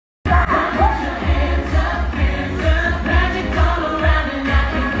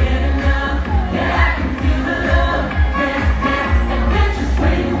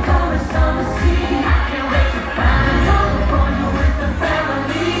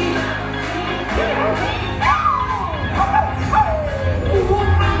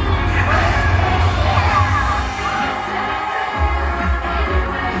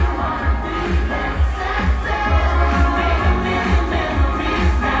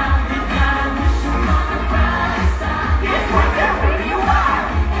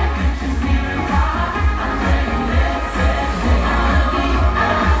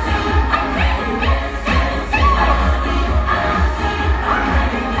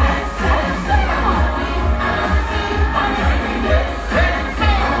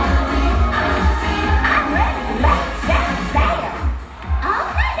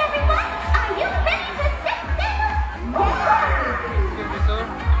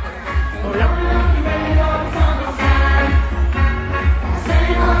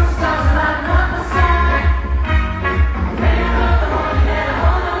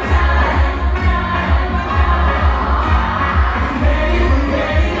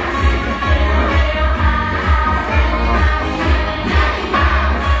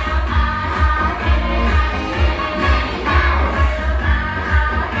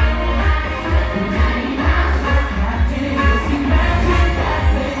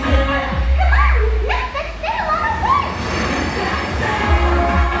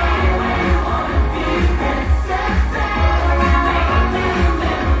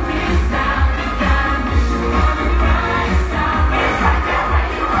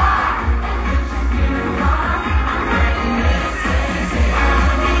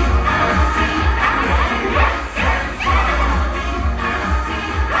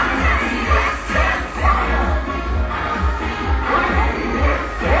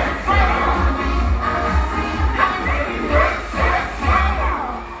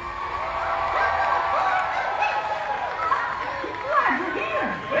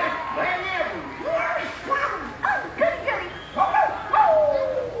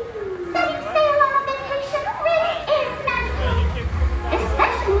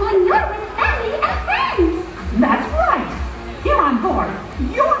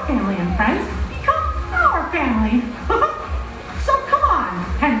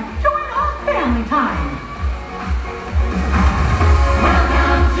and join our family time.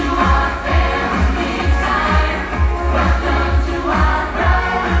 Welcome to our family time. Welcome to our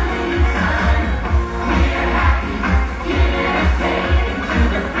family time. We're happy, giving a take to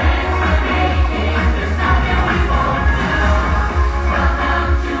the friends we're making. There's nothing we won't do.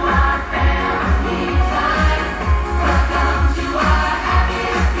 Welcome to our family time. Welcome to our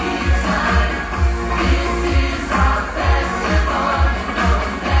happiest beach time. This is our festival, and no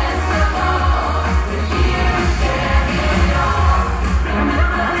best of all. We're here to share it all.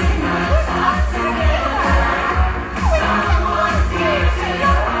 Remembering us together. Someone's here to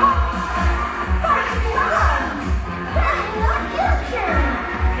know.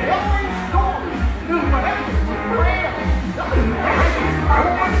 Telling stories through whatever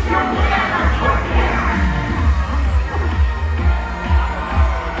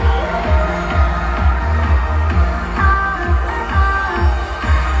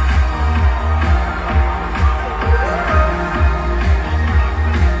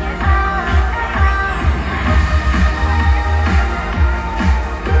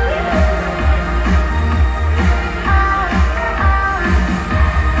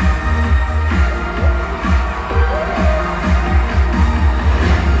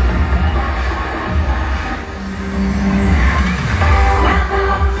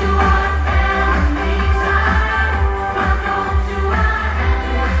Welcome to our family time. Welcome to our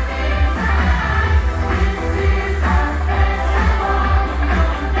happiest beach time. This is our festival, no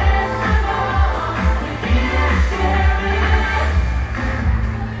best of all. We're here to share it.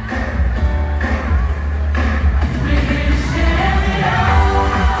 We're here to share it all.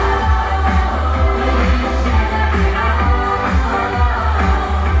 We're here to share it all.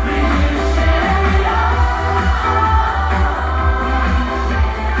 We're here to share it all.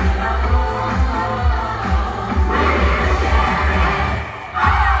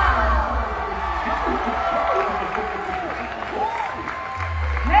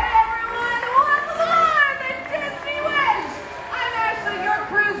 Hey everyone, welcome on to Disney Wish. I'm Ashley, your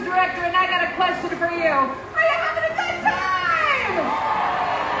cruise director, and I got a question for you. Are you having a good time?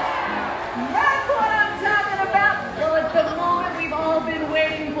 That's what I'm talking about. Well, it's the moment we've all been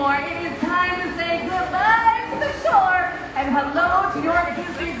waiting for. It is time to say goodbye to the shore and hello to your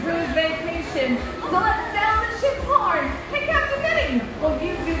Disney cruise vacation. So let's sound the ship's horn. Hey, Captain Minnie, will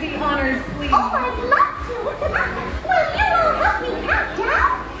you do the honors, please? Oh, I'd love to. Will you all help me count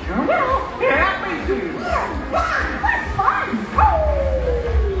down? Sure will. Happy to. Wow, what fun.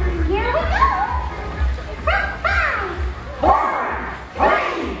 Here we go. From 5, 4,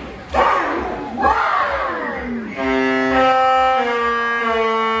 3, 2, 1.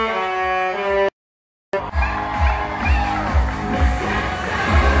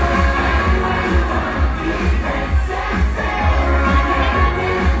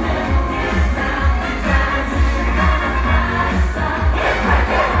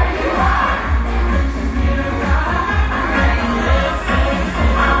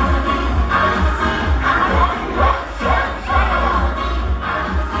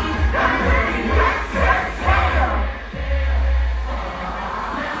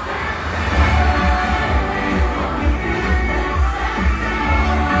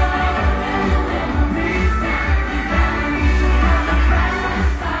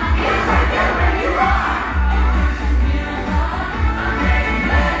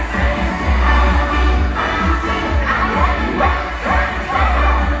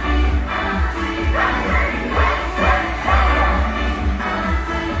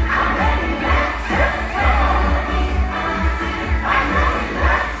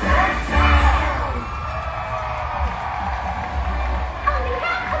 On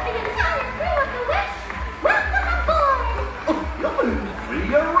behalf of the entire crew of the Wish, welcome aboard. See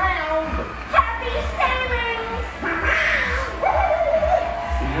you around. Happy sailings.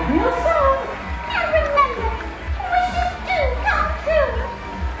 See you real soon. And remember, wishes do come true.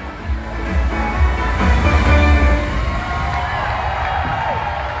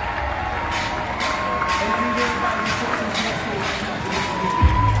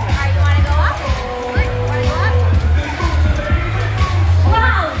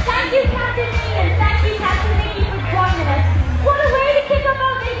 Wow, thank you, Captain Lee, and thank you, Captain Mickey, for joining us. What a way to kick off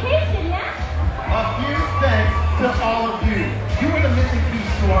our vacation, yeah? A huge thanks to all of you. You were the missing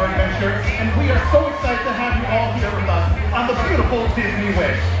piece to our adventure, and we are so excited to have you all here with us on the beautiful Disney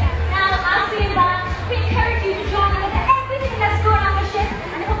Wish. Now, Elsie and Bob, we encourage you to join in with everything that's going on the ship,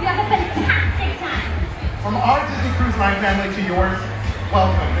 and I hope you have a fantastic time. From our Disney Cruise Line family to yours,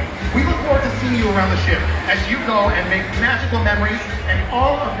 welcome. We look forward to seeing you around the ship as you go and make magical memories and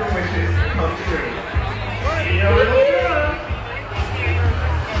all of your wishes come true.